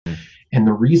And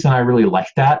the reason I really like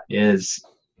that is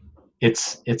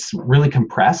it's really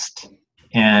compressed,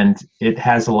 and it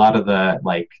has a lot of the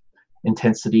like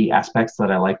intensity aspects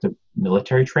that I like to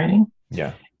military training.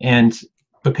 Yeah. And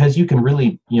because you can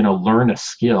really, learn a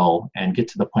skill and get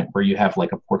to the point where you have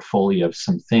like a portfolio of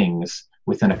some things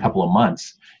within a couple of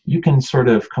months, you can sort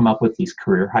of come up with these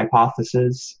career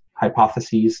hypotheses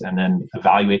and then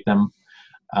evaluate them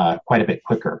quite a bit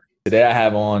quicker. Today I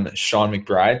have on Sean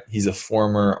McBride. He's a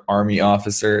former Army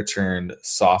officer turned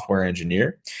software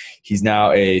engineer. He's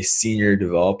now a senior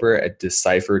developer at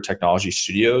Decipher Technology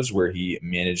Studios, where he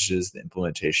manages the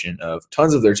implementation of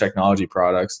tons of their technology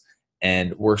products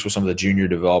and works with some of the junior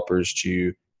developers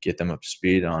to get them up to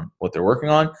speed on what they're working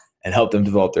on and help them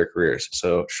develop their careers.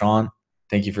 So Sean,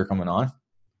 thank you for coming on.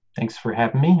 Thanks for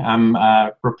having me. I'm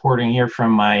reporting here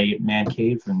from my man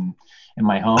cave and in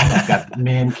my home. I've got the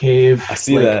man cave I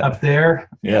see that up there.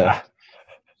 Yeah.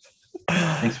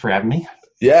 Thanks for having me.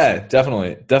 Yeah,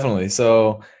 definitely.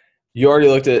 So you already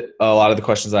looked at a lot of the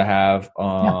questions I have.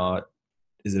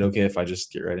 Is it okay if I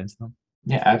just get right into them?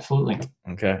 Yeah, absolutely.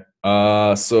 Okay.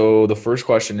 So the first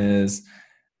question is,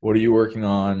 what are you working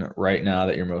on right now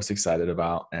that you're most excited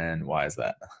about, and why is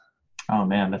that? Oh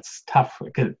man, that's tough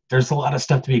because there's a lot of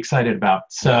stuff to be excited about.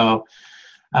 So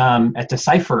at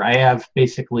Decipher, I have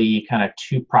basically kind of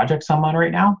two projects I'm on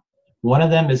right now. One of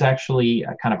them is actually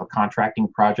a kind of a contracting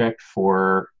project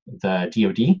for the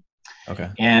DoD. Okay.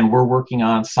 And we're working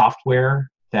on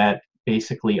software that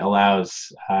basically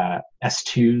allows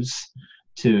S2s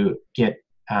to get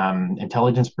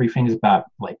intelligence briefings about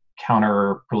like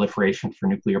counter proliferation for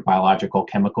nuclear, biological,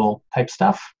 chemical type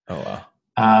stuff. Oh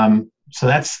wow. So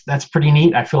that's pretty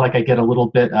neat. I feel like I get a little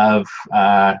bit of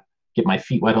get my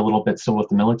feet wet a little bit still with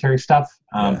the military stuff.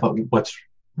 But what's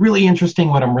really interesting,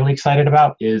 what I'm really excited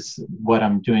about, is what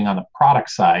I'm doing on the product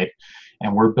side.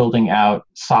 And we're building out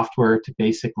software to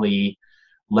basically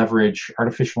leverage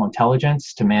artificial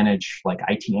intelligence to manage like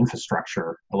IT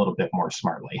infrastructure a little bit more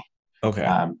smartly. Okay.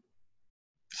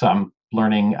 So I'm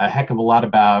learning a heck of a lot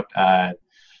about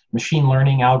machine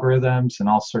learning algorithms and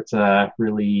all sorts of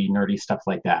really nerdy stuff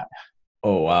like that.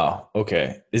 Oh wow.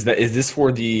 Okay. Is this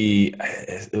for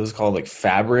it was called like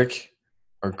Fabric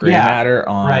or Gray Matter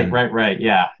on Right.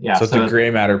 Yeah. So it's the Gray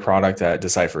Matter product at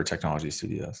Decipher Technology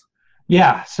Studios.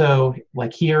 Yeah. So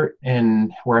like here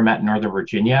in where I'm at in Northern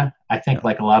Virginia, I think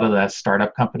like a lot of the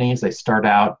startup companies, they start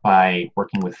out by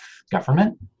working with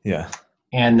government. Yeah.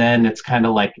 And then it's kind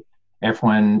of like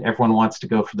everyone wants to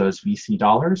go for those VC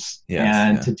dollars.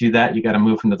 Yes, to do that, you got to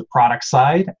move into the product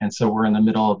side. And so we're in the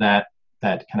middle of that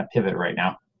kind of pivot right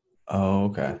now. Oh,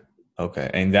 okay.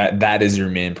 Okay. And that is your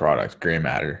main product, Gray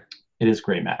Matter. It is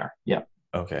Gray Matter. Yep.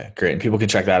 Okay, great. And people can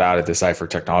check that out at Decipher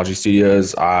Technology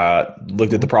Studios.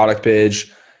 Looked at the product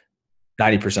page.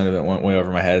 90% of it went way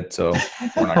over my head, so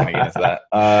we're not going to get into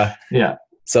that. Yeah.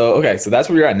 So, okay, so that's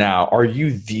where you're at now. Are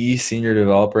you the senior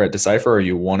developer at Decipher, or are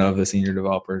you one of the senior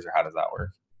developers, or how does that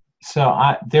work? So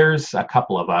there's a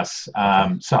couple of us.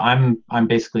 So I'm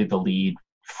basically the lead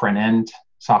front-end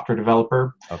software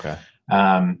developer. Okay.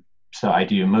 So I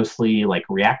do mostly like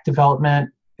React development,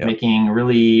 making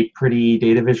really pretty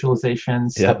data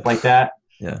visualizations, stuff like that.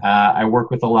 Yeah. I work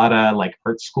with a lot of like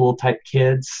art school type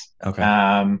kids.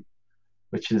 Okay.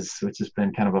 Which has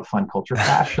been kind of a fun culture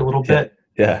clash a little bit.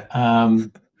 Yeah.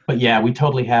 But yeah, we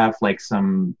totally have like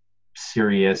some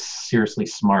seriously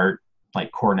smart,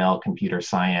 like Cornell computer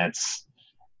science,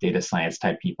 data science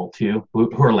type people too,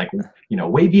 who are like,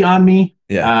 way beyond me.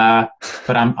 Yeah.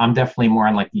 But I'm definitely more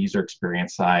on like the user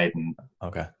experience side and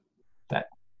that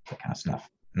kind of stuff.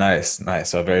 Nice.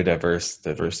 So a very diverse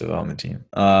development team.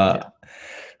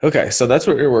 Okay. So that's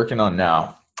what you're working on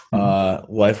now.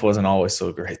 Life wasn't always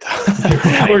so great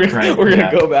though. We're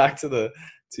gonna go back to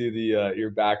your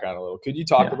background a little. Could you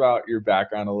talk about your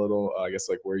background a little? I guess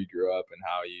like where you grew up and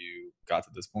how you got to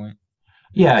this point.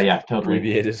 Yeah, totally.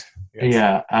 Abbreviated.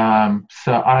 Yeah.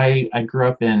 So I grew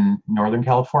up in Northern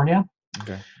California.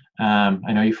 Okay.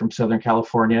 I know you're from Southern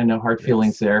California. No hard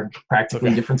feelings there.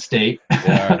 Practically different state.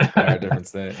 Yeah, different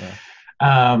state.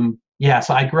 Yeah.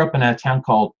 So I grew up in a town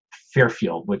called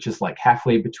Fairfield, which is like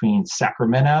halfway between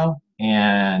Sacramento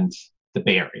and the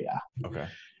Bay Area. Okay.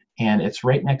 And it's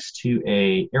right next to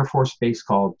a Air Force base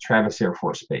called Travis Air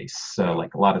Force Base. So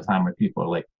like a lot of time when people are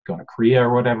like going to Korea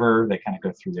or whatever, they kind of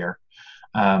go through there.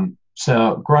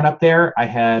 So growing up there, I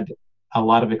had a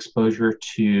lot of exposure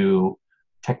to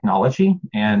technology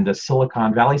and the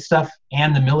Silicon Valley stuff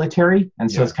and the military. And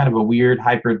so it's kind of a weird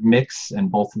hybrid mix, and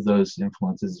both of those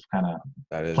influences kind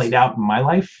of played out in my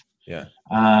life. Yeah.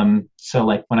 So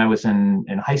like when I was in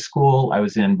high school, I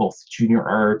was in both junior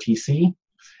ROTC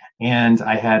and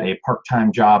I had a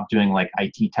part-time job doing like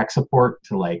IT tech support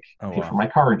to like Oh, pay for wow. my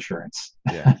car insurance.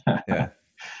 Yeah. Yeah.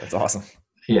 That's awesome.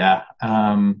 Yeah.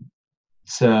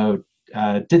 So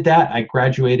did that. I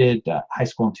graduated high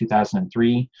school in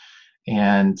 2003,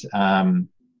 and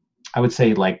I would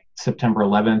say like September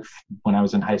 11th, when I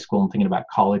was in high school and thinking about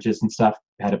colleges and stuff,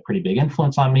 had a pretty big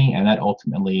influence on me, and that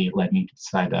ultimately led me to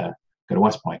decide to go to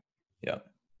West Point. Yeah.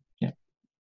 Yeah.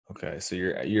 Okay. So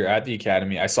you're at the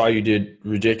academy. I saw you did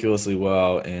ridiculously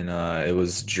well in it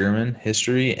was German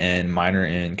history and minor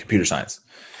in computer science.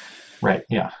 Right.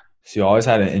 Yeah. So you always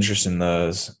had an interest in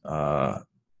those.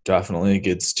 Definitely a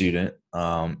good student.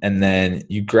 And then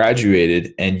you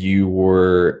graduated and you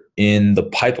were in the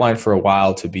pipeline for a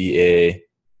while to be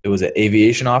it was an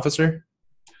aviation officer.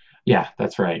 Yeah,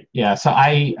 that's right. Yeah. So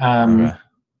I Okay.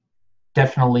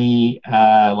 definitely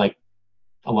like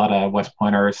a lot of West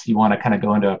Pointers, you want to kind of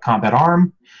go into a combat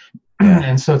arm. Yeah.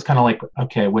 And so it's kind of like,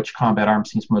 okay, which combat arm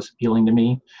seems most appealing to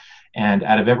me? And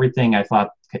out of everything, I thought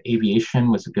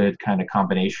aviation was a good kind of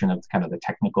combination of kind of the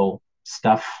technical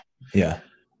stuff. Yeah.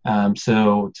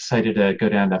 So decided to go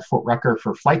down to Fort Rucker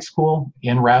for flight school.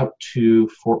 En route to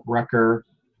Fort Rucker,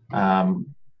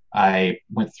 I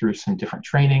went through some different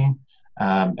training.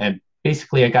 And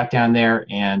basically I got down there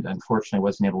and unfortunately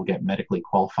wasn't able to get medically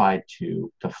qualified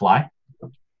to fly.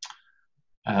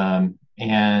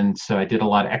 And so I did a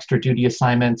lot of extra duty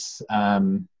assignments.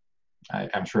 I'm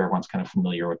sure everyone's kind of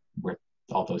familiar with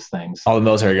all those things. All the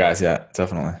military guys. Yeah,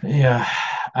 definitely. Yeah.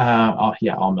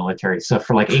 All military. So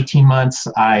for like 18 months,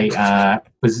 I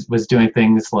was doing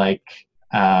things like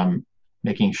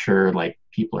making sure like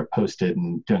people are posted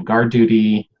and doing guard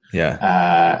duty,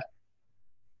 Yeah.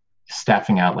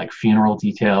 staffing out like funeral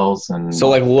details and So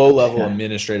like low level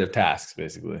administrative tasks,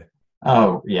 basically.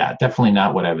 oh yeah, definitely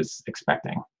not what I was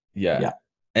expecting. Yeah. Yeah.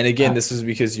 And again, this was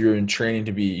because you were in training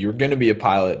you're going to be a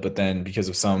pilot, but then because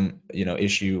of some,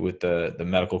 issue with the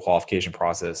medical qualification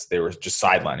process, they were just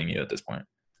sidelining you at this point.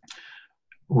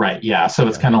 Right. Yeah. So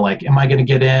it's kind of like, am I going to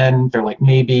get in? They're like,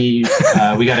 maybe.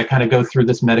 We got to kind of go through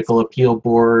this medical appeal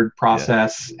board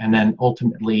process. And then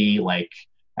ultimately, like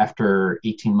after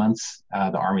 18 months,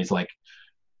 the Army's like,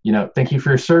 thank you for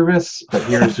your service, but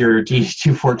here's your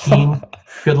DD-214.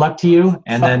 Good luck to you.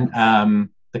 And then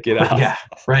Get out. Yeah,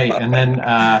 right. And then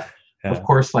of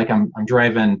course, like I'm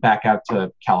driving back out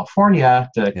to California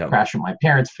to crash with my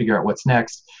parents, figure out what's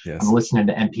next. Yes. I'm listening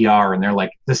to NPR and they're like,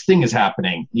 this thing is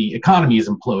happening. The economy is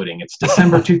imploding. It's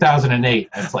December 2008.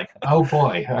 And it's like, oh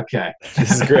boy, okay.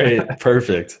 This is great.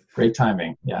 Perfect. Great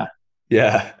timing. Yeah.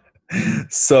 Yeah.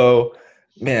 So,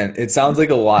 man, it sounds like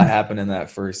a lot happened in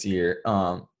that first year.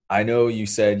 I know you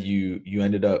said you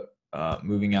ended up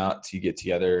moving out to get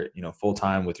together, full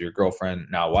time with your girlfriend,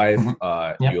 now wife.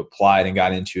 You applied and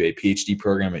got into a PhD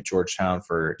program at Georgetown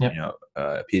for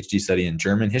a PhD study in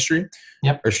German history.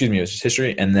 Or excuse me, it was just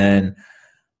history. And then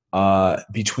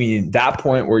between that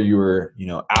point where you were,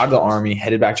 out of the Army,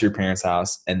 headed back to your parents'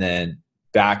 house, and then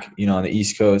back, on the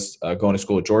East Coast, going to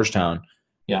school at Georgetown.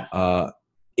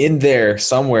 In there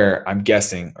somewhere, I'm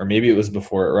guessing, or maybe it was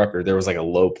before at Rutgers, there was like a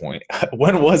low point.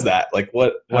 When was that? Like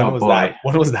when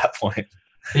was that point?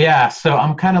 Yeah. So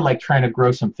I'm kind of like trying to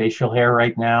grow some facial hair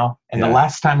right now. And the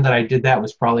last time that I did that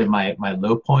was probably my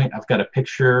low point. I've got a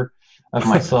picture of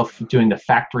myself doing the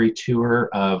factory tour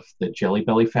of the Jelly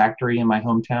Belly factory in my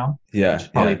hometown. Yeah. Which is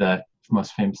probably the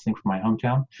most famous thing from my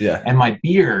hometown. Yeah. And my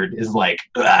beard is like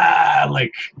rah,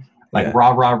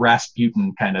 rah,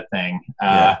 Rasputin kind of thing.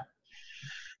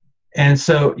 And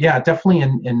so, definitely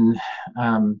in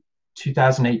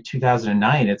 2008,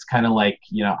 2009, it's kind of like,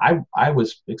 I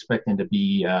was expecting to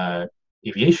be an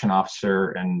aviation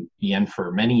officer and be in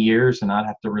for many years and not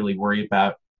have to really worry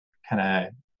about kind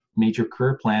of major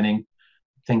career planning.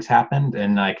 Things happened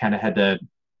and I kind of had to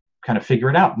kind of figure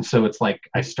it out. And so it's like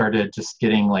I started just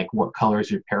getting like, what color is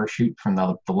your parachute from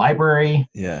the library?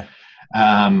 Yeah.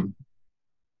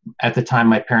 At the time,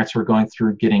 my parents were going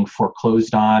through getting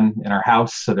foreclosed on in our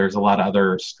house. So there's a lot of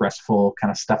other stressful kind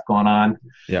of stuff going on.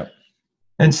 Yeah.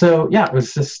 And so, it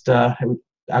was just, I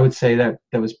would say that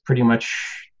was pretty much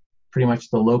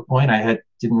the low point. I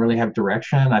didn't really have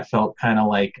direction. I felt kind of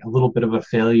like a little bit of a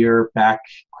failure back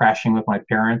crashing with my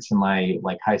parents in my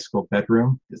like high school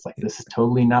bedroom. It's like, this is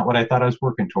totally not what I thought I was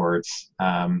working towards.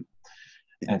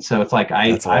 And so it's like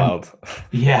That's wild.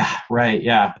 Yeah, right.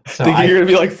 Yeah. So thinking you're gonna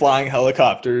be like flying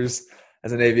helicopters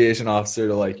as an aviation officer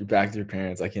to like you're back to your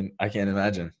parents. I can't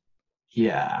imagine.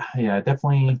 Yeah.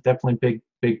 Definitely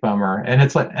big bummer. And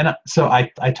it's like, and so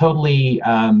I totally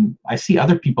I see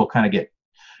other people kind of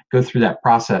go through that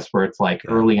process where it's like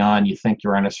early on you think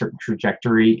you're on a certain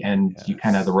trajectory and you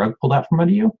kind of have the rug pulled out from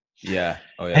under you. Yeah.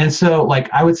 Oh yeah. And so like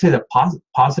I would say the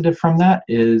positive from that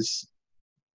is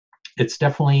it's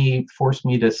definitely forced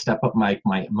me to step up my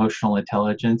emotional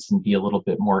intelligence and be a little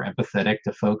bit more empathetic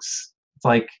to folks. It's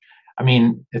like, I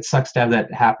mean, it sucks to have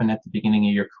that happen at the beginning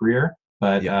of your career,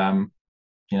 but Yeah.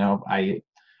 you know, I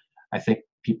think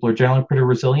people are generally pretty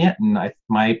resilient, and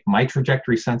my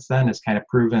trajectory since then has kind of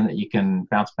proven that you can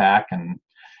bounce back and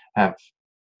have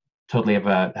totally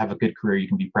have a good career you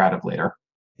can be proud of later.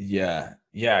 Yeah.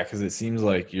 Yeah. Cause it seems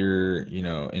like you're, in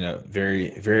a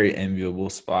very, very enviable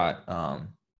spot.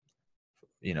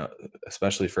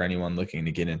 Especially for anyone looking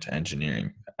to get into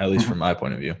engineering, at least Mhm. from my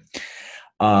point of view.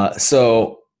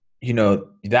 So,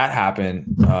 that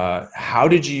happened. How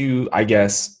did you, I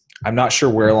guess, I'm not sure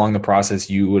where along the process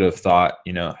you would have thought,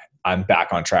 I'm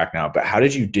back on track now, but how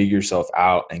did you dig yourself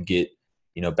out and get,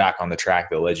 back on the track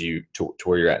that led you to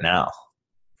where you're at now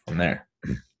from there?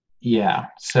 Yeah.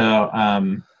 So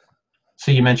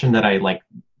you mentioned that I like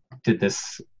did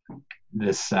this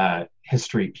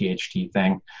history PhD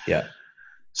thing. Yeah.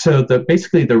 So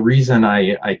basically the reason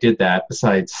I did that,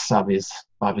 besides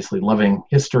obviously loving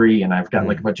history, and I've got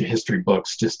like a Mhm. bunch of history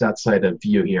books just outside of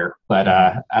view here, but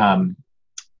Mhm.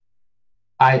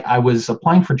 I was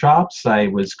applying for jobs. I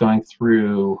was going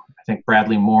through, I think,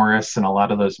 Bradley Morris and a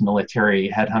lot of those military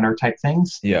headhunter type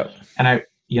things. Yeah. And I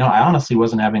honestly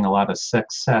wasn't having a lot of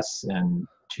success in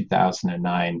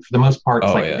 2009. For the most part,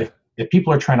 it's Oh like yeah. if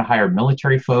people are trying to hire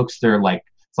military folks, they're like,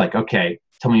 it's like, okay,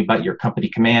 tell me about your company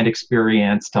command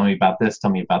experience. Tell me about this.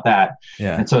 Tell me about that.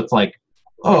 Yeah. And so it's like,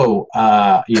 oh,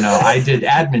 I did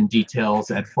admin details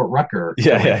at Fort Rucker.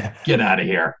 They're Yeah. like, Yeah. get out of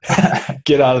here.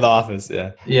 Get out of the office.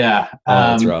 Yeah. Yeah. Oh,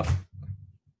 that's rough.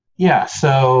 Yeah,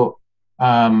 so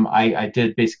I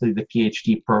did basically the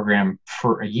PhD program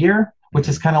for a year, which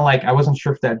is Mhm. kind of like I wasn't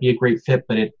sure if that'd be a great fit,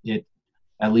 but it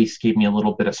at least gave me a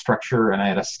little bit of structure, and I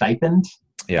had a stipend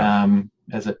Yeah.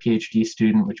 as a PhD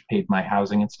student, which paid my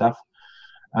housing and stuff.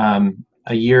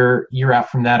 A year out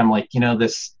from that, I'm like,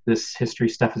 this history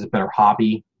stuff is a better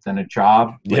hobby than a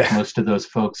job. Like Yeah. most of those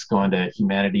folks going to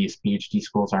humanities PhD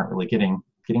schools aren't really getting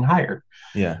hired.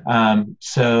 Yeah.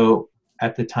 So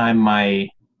at the time, my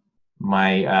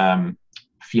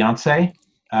fiance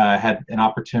had an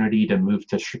opportunity to move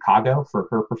to Chicago for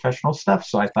her professional stuff.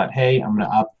 So I thought, hey, I'm going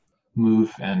to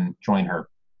move and join her.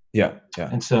 Yeah. Yeah.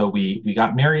 And so we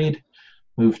got married,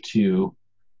 moved to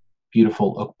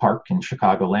beautiful Oak Park in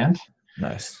Chicagoland.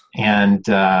 Nice. And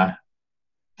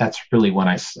that's really when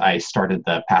I started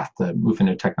the path to move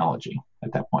into technology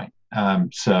at that point.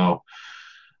 So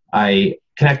I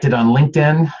connected on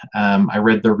LinkedIn. I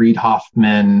read the Reid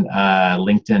Hoffman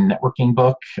LinkedIn networking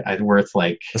book, where it's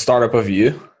like, The startup of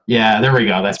you. yeah, there we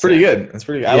go. That's That's pretty it. good. That's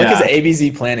pretty good. I like his Yeah.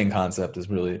 ABZ planning concept is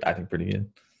really, I think, pretty good.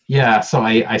 Yeah. So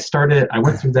I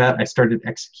went through that. I started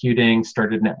executing,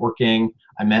 started networking.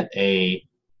 I met a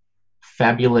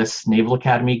fabulous Naval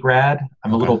Academy grad.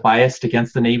 I'm a Okay. little biased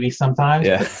against the Navy sometimes,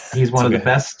 Yeah. but he's It's one of the okay.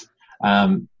 best.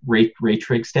 Ray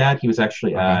Trigstad. He was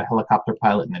actually Okay. a helicopter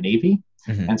pilot in the Navy.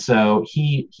 Hmm. And so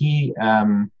he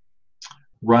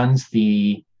runs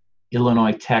the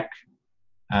Illinois Tech,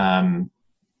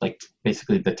 like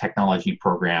basically the technology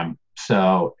program.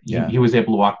 So Yeah. he was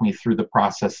able to walk me through the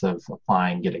process of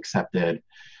applying, get accepted,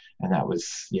 and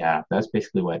that's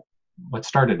basically what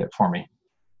started it for me.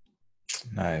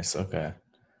 Nice. Okay.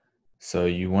 So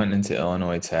you went into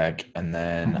Illinois Tech, and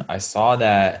then Mhm. I saw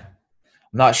that.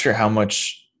 I'm not sure how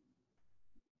much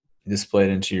this played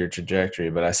into your trajectory,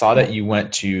 but I saw Yeah, that you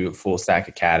went to Full Stack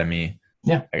Academy.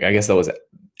 yeah. I guess that was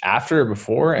after or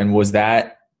before, and was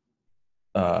that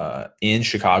in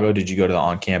Chicago? Did you go to the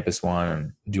on-campus one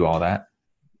and do all that?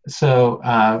 So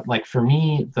like for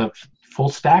me, the full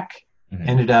stack Hmm.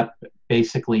 ended up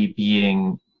basically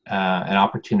being an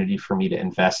opportunity for me to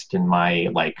invest in my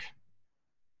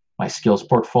skills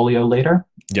portfolio later.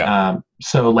 Yeah.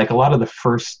 So like a lot of the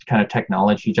first kind of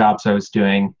technology jobs I was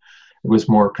doing, it was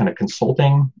more kind of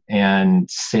consulting and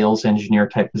sales engineer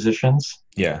type positions.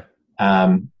 Yeah.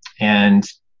 Um, and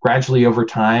gradually over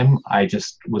time, I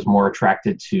just was more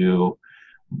attracted to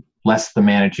less the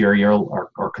managerial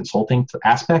or consulting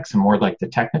aspects and more like the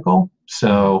technical. Hmm.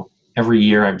 So every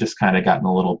year I've just kind of gotten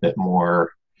a little bit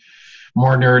more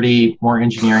nerdy, more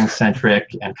engineering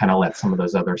centric, and kind of let some of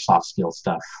those other soft skill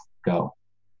stuff go.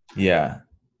 Yeah.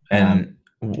 Um, And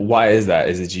why is that?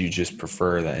 Is it you just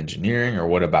prefer the engineering, or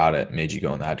what about it made you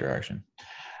go in that direction?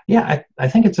 yeah, I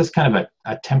think it's just kind of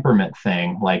a temperament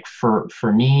thing. Like for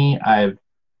me,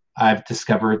 I've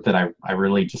discovered that I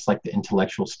really just like the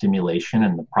intellectual stimulation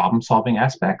and the problem solving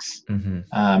aspects. Hmm.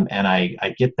 And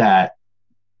I get that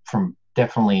from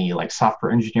definitely like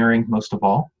software engineering most of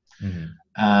all. Hmm.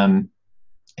 Um,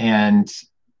 and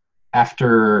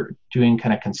after doing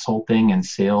kind of consulting and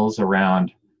sales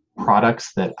around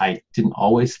products that I didn't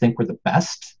always think were the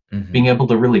best, being able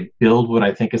to really build what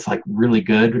I think is like really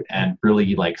good and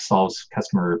really like solves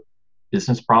customer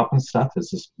business problem stuff is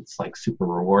just, it's like super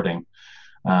rewarding.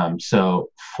 So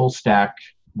full stack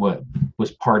what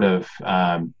was part of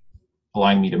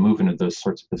allowing me to move into those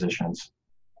sorts of positions.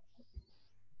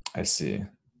 I see.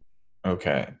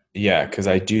 Okay. Yeah, because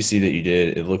I do see that you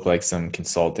did. It looked like some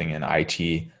consulting and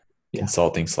IT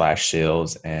consulting /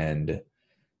 sales. And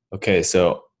okay,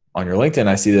 so on your LinkedIn,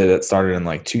 I see that it started in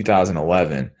like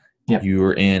 2011. Yeah. You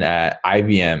were in at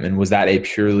IBM, and was that a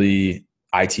purely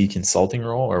IT consulting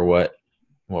role, or what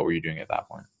were you doing at that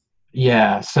point?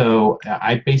 Yeah. So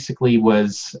I basically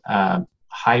was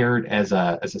hired as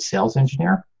a sales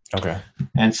engineer. Okay.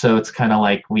 And so it's kind of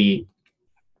like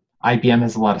IBM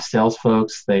has a lot of sales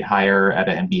folks. They hire at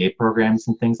MBA programs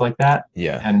and things like that.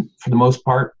 Yeah. And for the most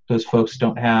part, those folks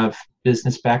don't have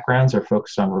business backgrounds. They're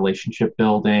focused on relationship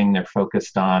building. They're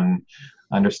focused on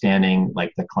understanding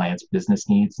like the client's business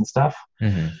needs and stuff.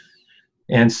 Mm-hmm.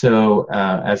 And so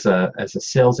as a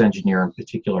sales engineer, in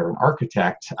particular, an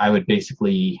architect, I would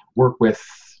basically work with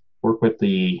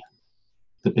the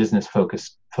business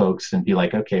focused folks and be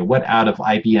like, okay, what out of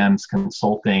IBM's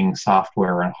consulting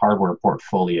software and hardware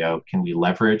portfolio can we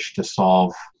leverage to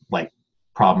solve like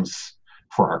problems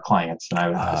for our clients? And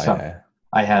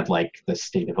I had like the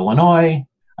state of Illinois,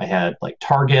 I had like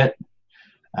Target,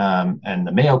 and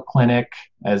the Mayo Clinic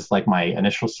as like my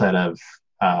initial set of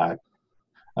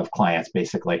clients,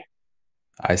 basically.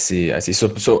 I see. So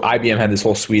IBM had this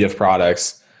whole suite of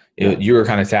products. You were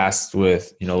kind of tasked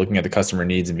with, looking at the customer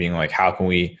needs and being like, how can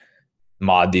we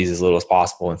mod these as little as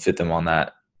possible and fit them on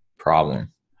that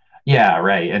problem? Yeah,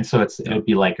 right. And so it would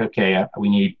be like, okay,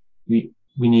 we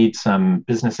need some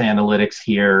business analytics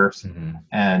here. Mm-hmm.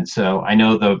 And so I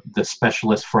know the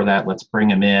specialist for that. Let's bring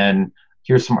them in.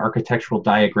 Here's some architectural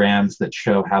diagrams that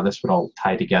show how this would all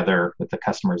tie together with the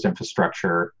customer's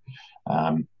infrastructure,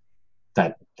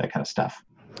 that kind of stuff.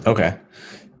 Okay.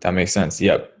 That makes sense.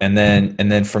 Yep. And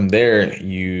then from there,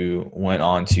 you went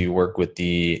on to work with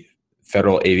the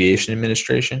Federal Aviation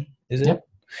Administration, is it? Yep.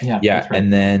 Yeah. Yeah. That's right.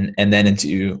 And then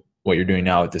into what you're doing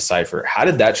now with Decipher. How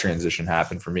did that transition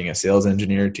happen from being a sales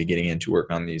engineer to getting into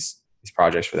work on these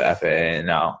projects for the FAA, and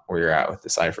now where you're at with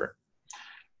Decipher?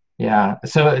 Yeah.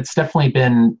 So it's definitely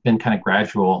been kind of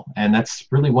gradual, and that's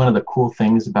really one of the cool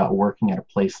things about working at a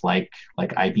place like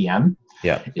IBM.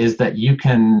 Yeah. Is that you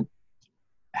can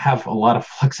have a lot of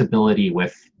flexibility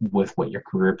with what your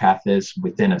career path is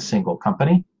within a single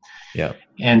company. Yeah.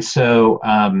 And so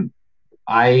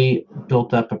I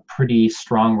built up a pretty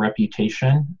strong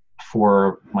reputation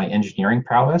for my engineering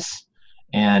prowess,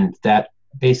 and that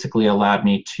basically allowed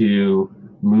me to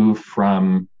move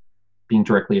from being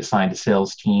directly assigned to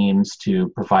sales teams to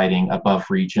providing above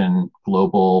region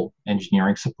global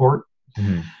engineering support.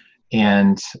 Mm-hmm.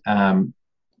 And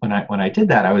when I did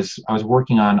that, I was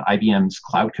working on IBM's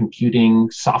cloud computing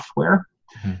software,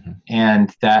 mm-hmm.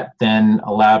 and that then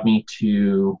allowed me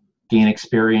to gain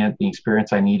the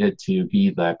experience I needed to be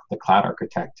the cloud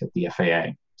architect at the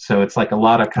FAA. So it's like a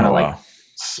lot of kind of like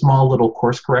small little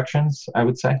course corrections, I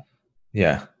would say.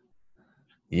 Yeah.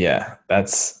 Yeah.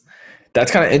 That's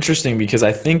kind of interesting, because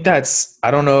I think I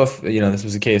don't know if, this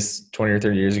was the case 20 or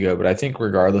 30 years ago, but I think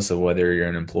regardless of whether you're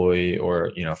an employee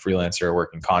or, freelancer or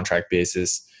working contract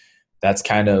basis, that's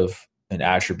kind of an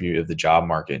attribute of the job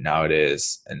market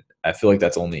nowadays. And I feel like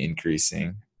that's only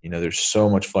increasing. There's so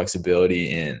much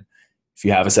flexibility in, if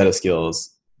you have a set of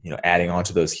skills, adding on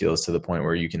to those skills to the point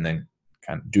where you can then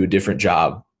kind of do a different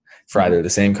job for either the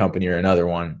same company or another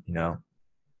one,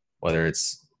 whether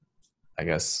it's, I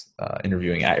guess,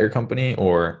 interviewing at your company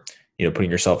or,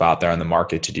 putting yourself out there on the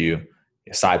market to do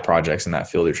side projects in that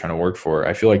field you're trying to work for.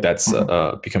 I feel like that's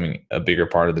becoming a bigger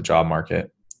part of the job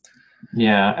market.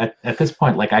 Yeah. At this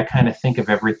point, like I kind of think of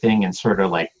everything in sort of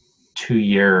like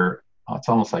 2-year, it's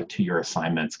almost like 2-year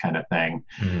assignments kind of thing,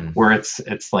 mm-hmm. where it's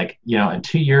like, in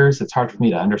 2 years, it's hard for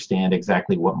me to understand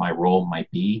exactly what my role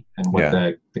might be and what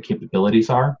the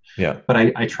capabilities are. Yeah. But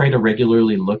I try to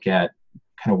regularly look at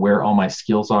kind of where all my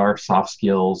skills are, soft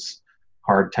skills,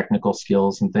 hard technical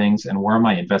skills and things, and where am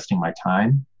I investing my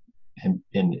time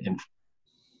in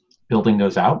building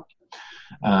those out.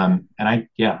 And I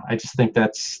just think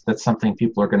that's something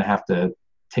people are going to have to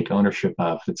take ownership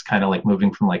of. It's kind of like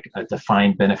moving from like a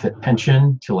defined benefit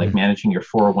pension to like managing your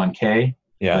 401k,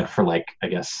 but for like, I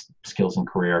guess, skills and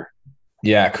career.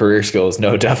 Yeah, career skills.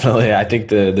 No, definitely. I think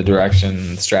the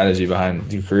direction, strategy behind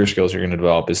the career skills you're going to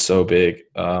develop is so big.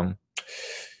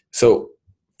 So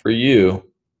for you,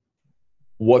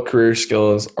 what career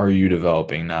skills are you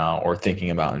developing now or thinking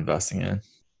about investing in?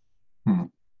 Hmm.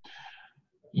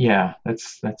 Yeah,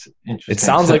 that's It interesting.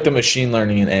 sounds like So the machine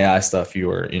learning and AI stuff you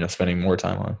were, spending more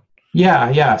time on.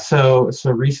 yeah. So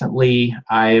recently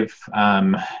I've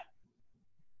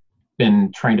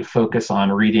been trying to focus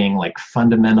on reading like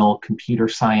fundamental computer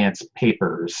science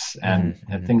papers Hmm. and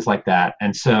Hmm. things like that.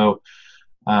 And so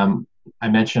um, I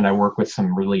mentioned I work with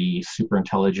some really super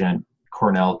intelligent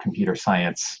Cornell computer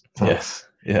science Yeah. folks,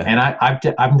 Yeah. and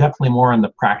I'm definitely more on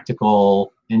the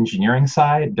practical engineering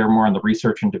side. They're more on the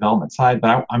research and development side,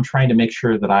 but I'm trying to make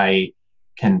sure that I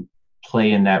can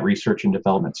play in that research and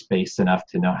development space enough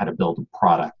to know how to build a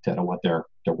product out of what they're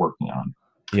working on.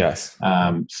 Yes.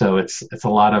 So it's a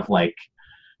lot of like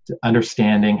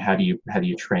understanding how do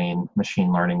you train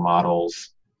machine learning models,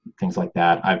 things like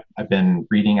that. I've been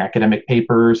reading academic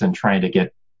papers and trying to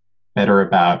get better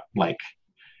about like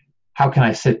how can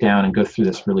I sit down and go through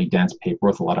this really dense paper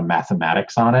with a lot of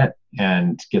mathematics on it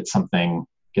and get something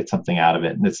out of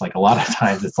it. And it's like a lot of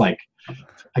times it's like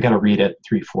I got to read it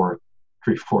three, four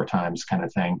times kind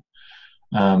of thing.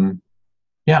 Um,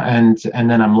 yeah, and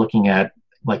then I'm looking at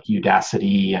like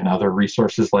Udacity and other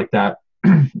resources like that.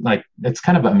 Like it's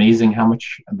kind of amazing how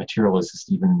much material is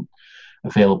just even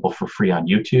available for free on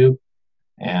YouTube,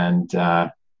 and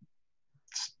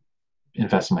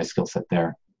invest in my skill set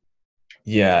there.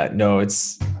 Yeah, no,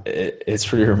 it's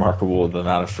pretty remarkable the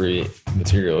amount of free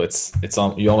material.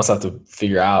 You almost have to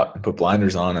figure out and put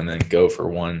blinders on and then go for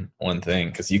one thing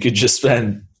because you could just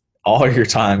spend all your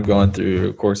time going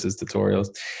through courses, tutorials.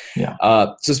 Yeah.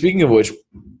 So speaking of which,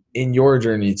 in your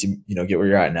journey to get where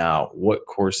you're at now, what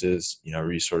courses,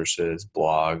 resources,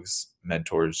 blogs,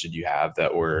 mentors did you have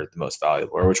that were the most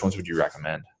valuable, or which ones would you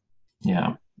recommend?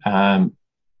 Yeah.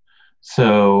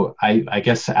 So I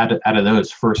guess out of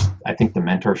those, first, I think the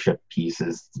mentorship piece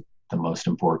is the most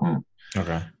important.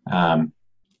 Okay. Um,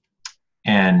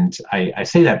 and I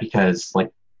say that because like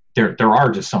there are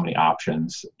just so many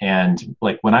options. And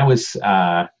like when I was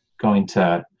going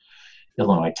to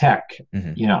Illinois Tech,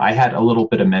 Hmm. I had a little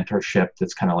bit of mentorship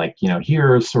that's kind of like,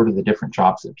 here are sort of the different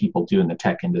jobs that people do in the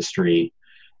tech industry,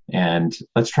 and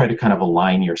let's try to kind of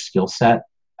align your skill set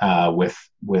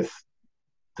with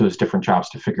those different jobs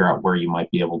to figure out where you might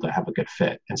be able to have a good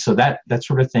fit. And so that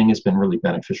sort of thing has been really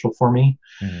beneficial for me.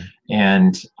 Hmm.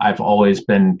 And I've always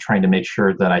been trying to make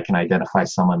sure that I can identify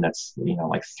someone that's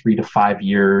like 3 to 5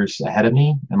 years ahead of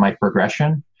me in my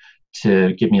progression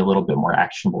to give me a little bit more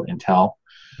actionable intel.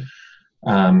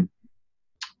 Um,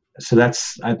 so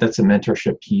that's a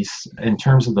mentorship piece. In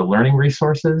terms of the learning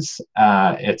resources,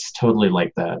 it's totally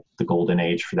like the golden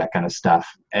age for that kind of stuff.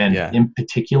 And Yeah. in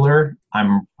particular,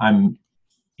 I'm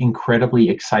incredibly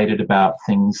excited about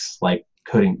things like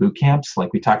coding boot camps,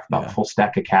 like we talked about Yeah. Full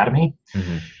Stack Academy.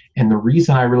 Hmm. And the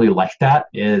reason I really like that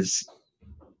is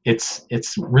it's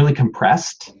really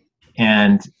compressed,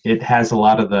 and it has a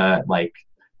lot of the like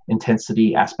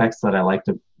intensity aspects that I like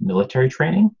to military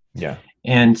training. Yeah.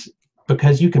 And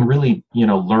because you can really,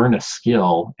 learn a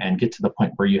skill and get to the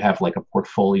point where you have like a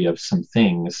portfolio of some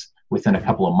things within a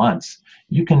couple of months,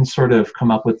 you can sort of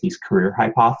come up with these career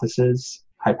hypotheses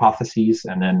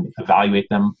and then evaluate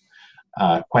them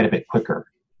quite a bit quicker.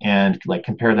 And like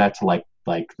compare that to like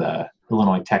the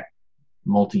Illinois Tech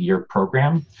multi-year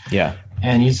program, Yeah.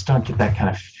 and you just don't get that kind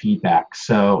of feedback.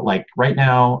 So like right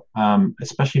now,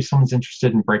 especially if someone's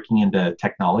interested in breaking into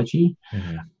technology,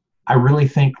 Hmm. I really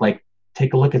think like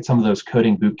take a look at some of those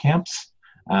coding boot camps,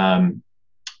 um,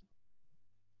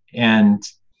 and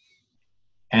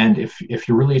and if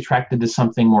you're really attracted to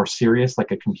something more serious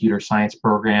like a computer science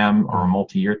program or a Hmm.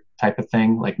 multi-year type of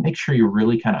thing, like make sure you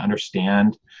really kind of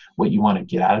understand what you want to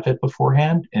get out of it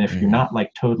beforehand. And if you're Hmm. not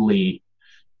like totally,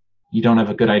 you don't have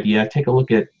a good idea, take a look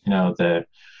at the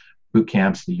boot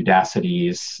camps, the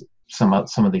Udacities, some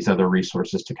of these other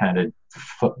resources to kind of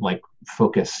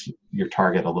focus your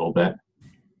target a little bit.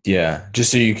 Yeah, just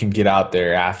so you can get out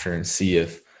there after and see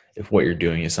if what you're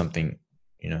doing is something,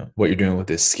 what you're doing with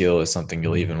this skill is something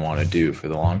you'll even want to do for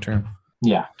the long term.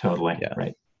 Yeah, totally. Yeah.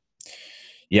 Right.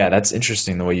 Yeah, that's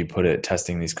interesting the way you put it,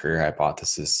 testing these career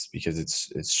hypotheses, because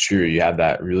it's true. You have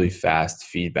that really fast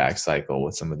feedback cycle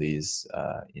with some of these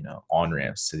on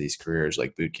ramps to these careers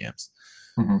like boot camps.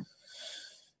 Hmm.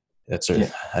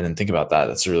 Yeah. I didn't think about that.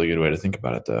 That's a really good way to think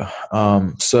about it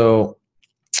though. So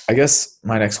I guess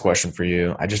my next question for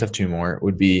you, I just have two more,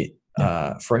 would be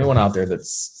Yeah. for anyone out there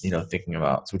that's thinking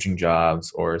about switching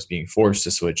jobs or is being forced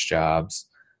to switch jobs.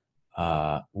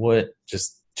 What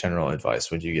just general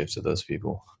advice would you give to those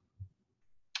people?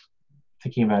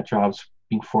 Thinking about jobs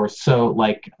being forced. So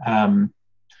like,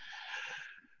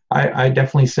 I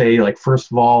definitely say, like,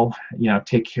 first of all,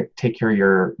 take care of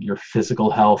your physical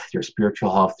health, your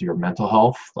spiritual health, your mental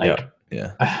health. Like, Yeah.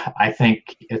 Yeah. I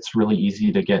think it's really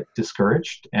easy to get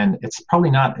discouraged, and it's probably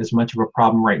not as much of a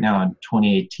problem right now in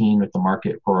 2018 with the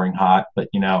market roaring hot. But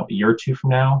a year or two from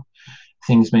now,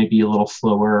 things may be a little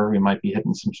slower. We might be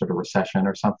hitting some sort of recession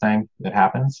or something that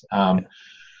happens. Yeah.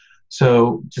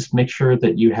 So just make sure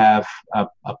that you have a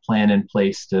plan in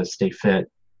place to stay fit,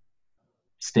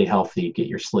 stay healthy, get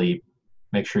your sleep,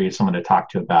 make sure you have someone to talk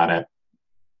to about it.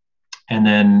 And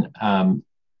then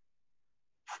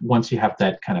once you have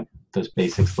that kind of those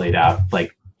basics laid out,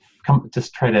 like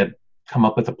just try to come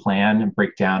up with a plan and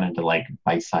break down into like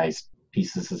bite-sized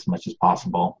pieces as much as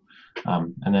possible.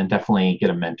 And then definitely get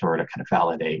a mentor to kind of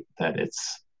validate that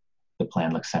the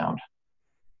plan looks sound.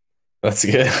 That's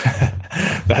good.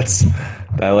 That's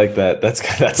I like that.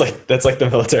 That's like the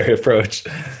military approach.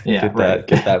 Yeah, right.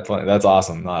 Get that point. That's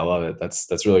awesome. No, I love it.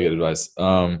 That's really good advice.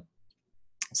 So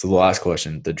the last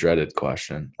question, the dreaded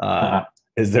question.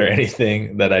 Is there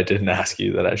anything that I didn't ask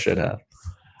you that I should have?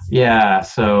 Yeah,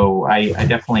 so I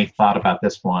definitely thought about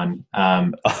this one.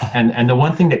 And the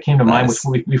one thing that came to mind, which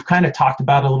Nice. we've kind of talked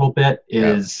about a little bit,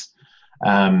 Yeah. is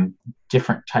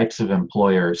different types of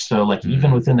employers. So like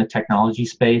even Mm, within the technology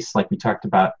space, like we talked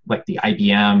about, like the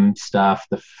IBM stuff,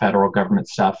 the federal government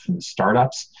stuff, and the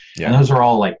startups, and yeah. those are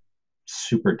all like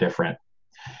super different.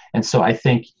 And so I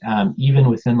think even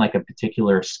within like a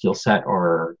particular skill set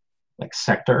or like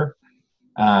sector,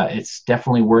 it's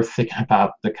definitely worth thinking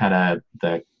about the kind of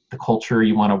the culture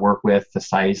you want to work with, the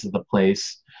size of the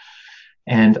place.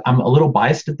 And I'm a little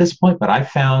biased at this point, but I've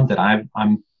found that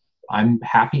I'm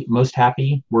most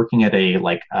happy working at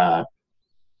a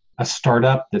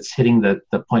startup that's hitting the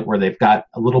point where they've got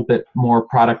a little bit more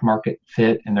product market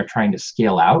fit and they're trying to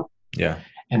scale out. Yeah.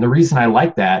 And the reason I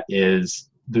like that is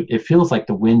it feels like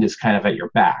the wind is kind of at your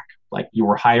back. Like you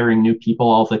were hiring new people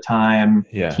all the time,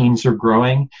 Yeah. teams are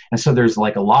growing. And so there's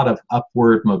like a lot of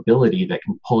upward mobility that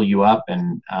can pull you up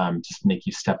and just make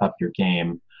you step up your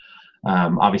game.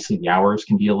 Obviously, the hours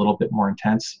can be a little bit more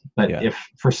intense, but Yeah. if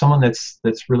for someone that's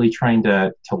really trying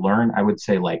to learn, I would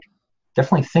say like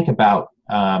definitely think about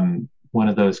one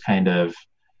of those kind of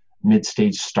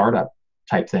mid-stage startup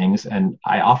type things. And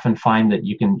I often find that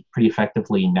you can pretty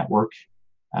effectively network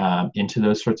into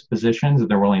those sorts of positions, and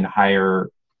they're willing to hire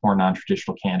more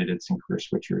non-traditional candidates and career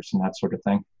switchers and that sort of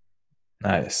thing.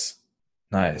 Nice.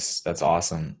 Nice. That's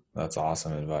awesome. That's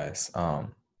awesome advice. I've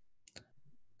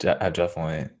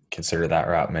definitely considered that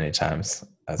route many times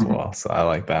as Mhm. well. So I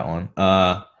like that one.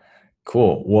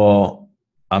 Cool. Well,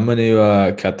 I'm going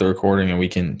to cut the recording and we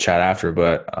can chat after.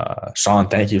 But Sean,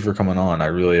 thank you for coming on. I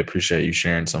really appreciate you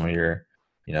sharing some of your,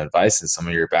 advice and some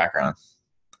of your background.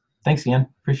 Thanks, Ian.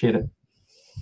 Appreciate it.